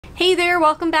Hey there,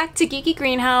 welcome back to Geeky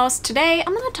Greenhouse. Today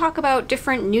I'm going to talk about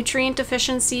different nutrient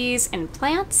deficiencies in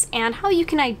plants and how you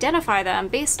can identify them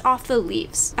based off the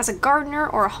leaves. As a gardener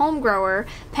or a home grower,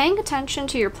 paying attention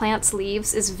to your plant's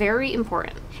leaves is very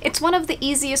important. It's one of the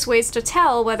easiest ways to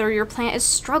tell whether your plant is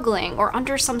struggling or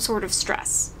under some sort of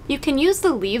stress. You can use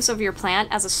the leaves of your plant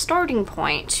as a starting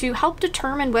point to help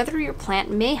determine whether your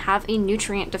plant may have a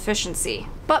nutrient deficiency.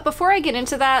 But before I get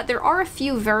into that, there are a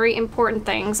few very important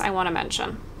things I want to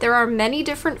mention. There are many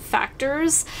different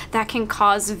factors that can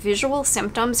cause visual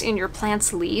symptoms in your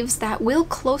plant's leaves that will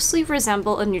closely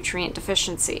resemble a nutrient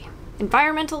deficiency.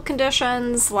 Environmental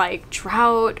conditions like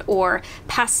drought or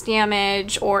pest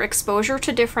damage or exposure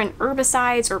to different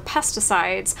herbicides or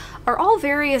pesticides are all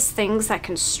various things that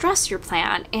can stress your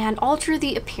plant and alter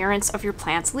the appearance of your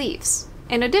plant's leaves.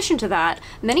 In addition to that,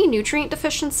 many nutrient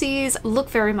deficiencies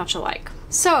look very much alike.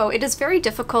 So it is very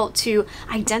difficult to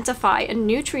identify a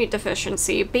nutrient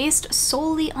deficiency based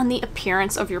solely on the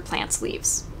appearance of your plant's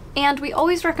leaves. And we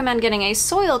always recommend getting a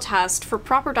soil test for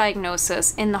proper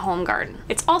diagnosis in the home garden.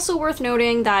 It's also worth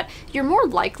noting that you're more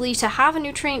likely to have a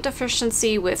nutrient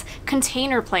deficiency with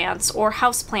container plants or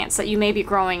house plants that you may be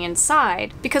growing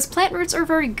inside, because plant roots are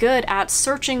very good at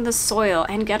searching the soil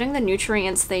and getting the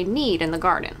nutrients they need in the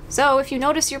garden. So if you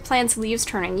notice your plant's leaves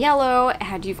turning yellow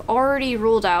and you've already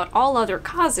ruled out all other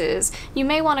causes, you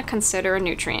may want to consider a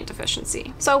nutrient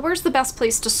deficiency. So where's the best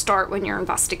place to start when you're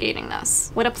investigating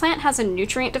this? When a plant has a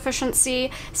nutrient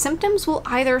deficiency, symptoms will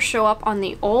either show up on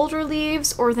the older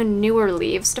leaves or the newer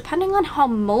leaves, depending on how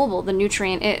mobile the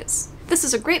nutrient is. This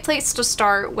is a great place to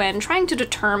start when trying to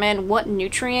determine what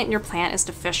nutrient your plant is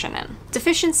deficient in.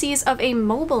 Deficiencies of a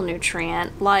mobile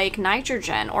nutrient, like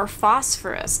nitrogen or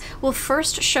phosphorus, will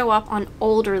first show up on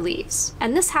older leaves.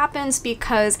 And this happens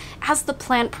because as the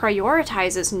plant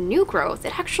prioritizes new growth,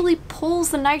 it actually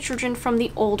pulls the nitrogen from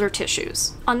the older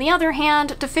tissues. On the other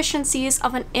hand, deficiencies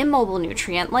of an immobile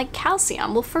nutrient, like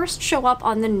calcium, will first show up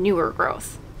on the newer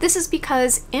growth. This is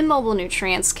because immobile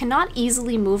nutrients cannot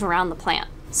easily move around the plant.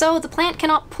 So the plant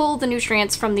cannot pull the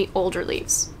nutrients from the older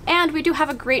leaves. And we do have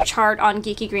a great chart on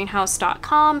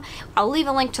geekygreenhouse.com. I'll leave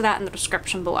a link to that in the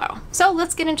description below. So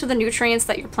let's get into the nutrients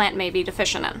that your plant may be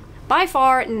deficient in. By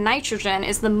far, nitrogen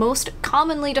is the most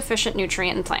commonly deficient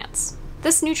nutrient in plants.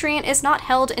 This nutrient is not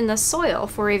held in the soil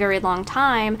for a very long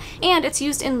time, and it's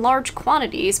used in large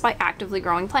quantities by actively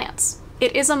growing plants.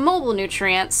 It is a mobile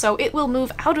nutrient, so it will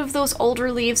move out of those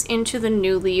older leaves into the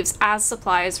new leaves as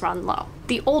supplies run low.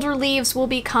 The older leaves will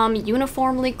become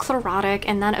uniformly chlorotic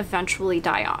and then eventually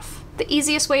die off. The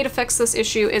easiest way to fix this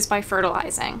issue is by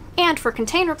fertilizing. And for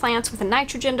container plants with a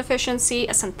nitrogen deficiency,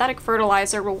 a synthetic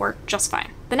fertilizer will work just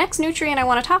fine. The next nutrient I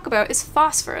want to talk about is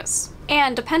phosphorus.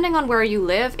 And depending on where you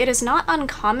live, it is not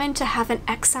uncommon to have an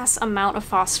excess amount of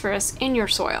phosphorus in your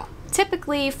soil.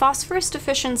 Typically, phosphorus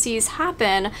deficiencies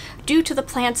happen due to the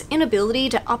plant's inability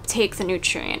to uptake the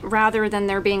nutrient, rather than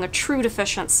there being a true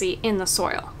deficiency in the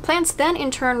soil. Plants then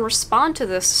in turn respond to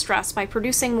this stress by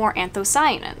producing more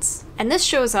anthocyanins, and this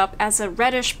shows up as a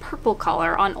reddish-purple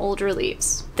color on older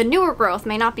leaves. The newer growth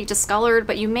may not be discolored,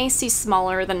 but you may see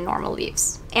smaller than normal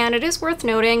leaves. And it is worth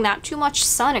noting that too much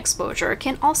sun exposure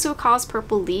can also cause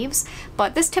purple leaves,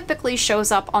 but this typically shows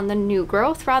up on the new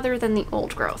growth rather than the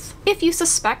old growth. If you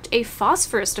suspect a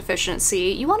phosphorus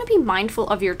deficiency, you want to be mindful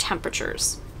of your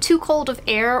temperatures. Too cold of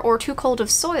air or too cold of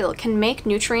soil can make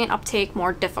nutrient uptake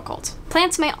more difficult.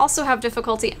 Plants may also have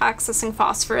difficulty accessing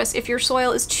phosphorus if your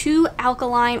soil is too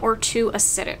alkaline or too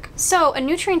acidic. So a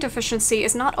nutrient deficiency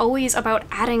is not always about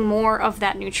adding more of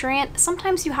that nutrient.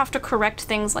 Sometimes you have to correct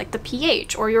things like the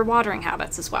pH or your watering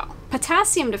habits as well.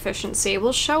 Potassium deficiency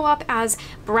will show up as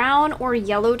brown or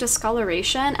yellow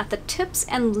discoloration at the tips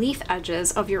and leaf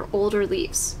edges of your older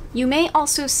leaves. You may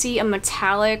also see a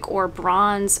metallic or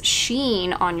bronze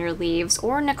sheen on your leaves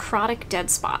or necrotic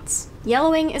dead spots.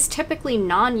 Yellowing is typically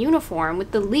non-uniform,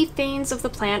 with the leaf veins of the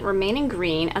plant remaining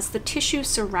green as the tissue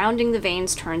surrounding the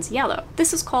veins turns yellow.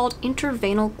 This is called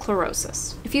interveinal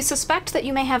chlorosis. If you suspect that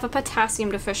you may have a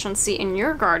potassium deficiency in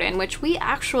your garden, which we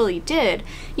actually did,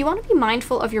 you want to be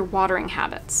mindful of your watering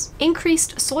habits.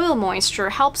 Increased soil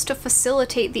moisture helps to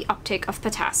facilitate the uptake of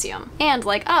potassium. And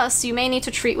like us, you may need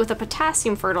to treat with a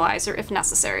potassium fertilizer if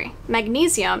necessary.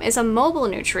 Magnesium is a mobile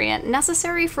nutrient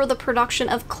necessary for the production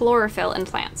of chlorophyll in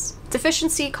plants.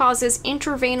 Deficiency causes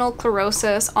interveinal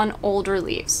chlorosis on older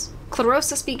leaves.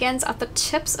 Chlorosis begins at the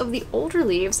tips of the older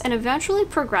leaves and eventually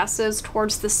progresses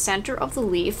towards the center of the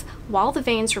leaf while the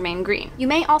veins remain green. You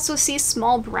may also see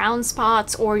small brown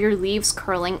spots or your leaves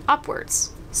curling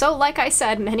upwards. So like I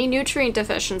said, many nutrient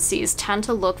deficiencies tend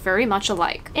to look very much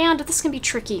alike, and this can be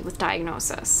tricky with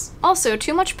diagnosis. Also,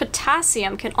 too much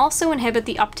potassium can also inhibit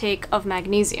the uptake of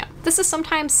magnesium. This is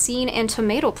sometimes seen in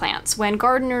tomato plants when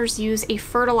gardeners use a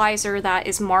fertilizer that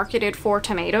is marketed for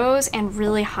tomatoes and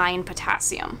really high in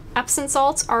potassium. Epsom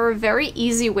salts are a very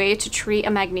easy way to treat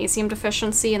a magnesium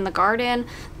deficiency in the garden,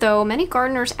 though many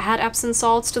gardeners add Epsom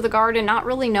salts to the garden not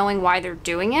really knowing why they're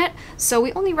doing it, so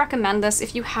we only recommend this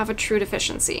if you have a true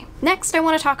deficiency. Next, I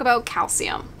want to talk about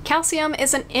calcium. Calcium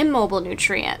is an immobile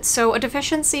nutrient, so a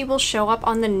deficiency will show up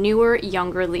on the newer,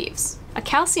 younger leaves. A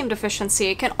calcium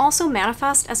deficiency can also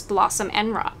manifest as blossom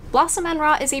end rot. Blossom end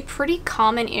rot is a pretty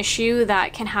common issue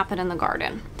that can happen in the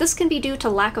garden. This can be due to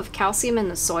lack of calcium in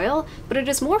the soil, but it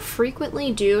is more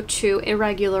frequently due to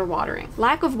irregular watering.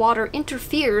 Lack of water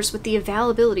interferes with the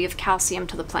availability of calcium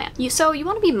to the plant. So you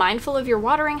want to be mindful of your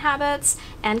watering habits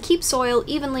and keep soil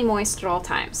evenly moist at all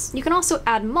times. You can also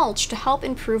add mulch to help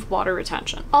improve water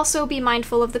retention. Also be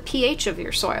mindful of the pH of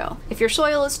your soil. If your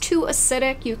soil is too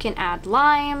acidic, you can add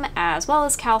lime, as well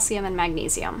as calcium and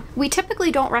magnesium. We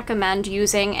typically don't recommend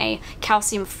using a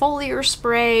calcium foliar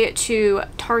spray to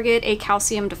target a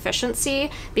calcium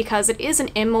deficiency because it is an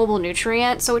immobile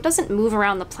nutrient, so it doesn't move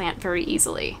around the plant very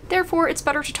easily. Therefore, it's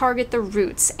better to target the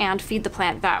roots and feed the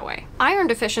plant that way. Iron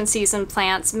deficiencies in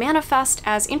plants manifest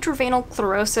as intraveinal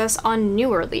chlorosis on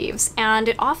newer leaves, and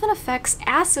it often affects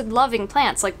acid-loving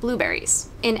plants like blueberries.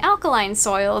 In alkaline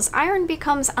soils, iron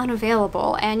becomes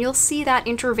unavailable, and you'll see that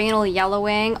intraveinal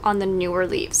yellowing on the newer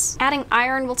leaves. Adding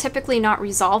iron will typically not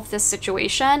resolve this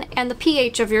situation, and the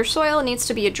pH of your soil needs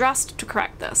to be addressed to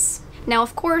correct this. Now,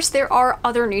 of course, there are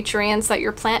other nutrients that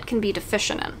your plant can be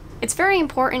deficient in. It's very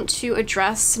important to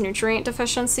address nutrient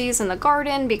deficiencies in the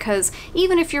garden because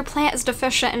even if your plant is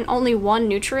deficient in only one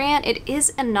nutrient, it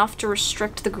is enough to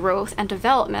restrict the growth and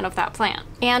development of that plant.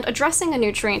 And addressing a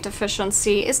nutrient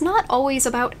deficiency is not always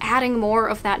about adding more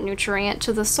of that nutrient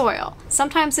to the soil.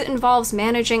 Sometimes it involves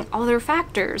managing other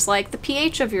factors like the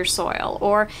pH of your soil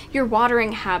or your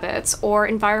watering habits or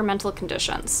environmental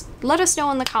conditions. Let us know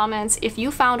in the comments if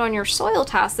you found on your soil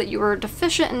test that you were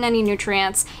deficient in any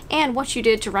nutrients and what you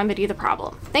did to remedy the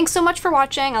problem. Thanks so much for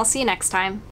watching. I'll see you next time.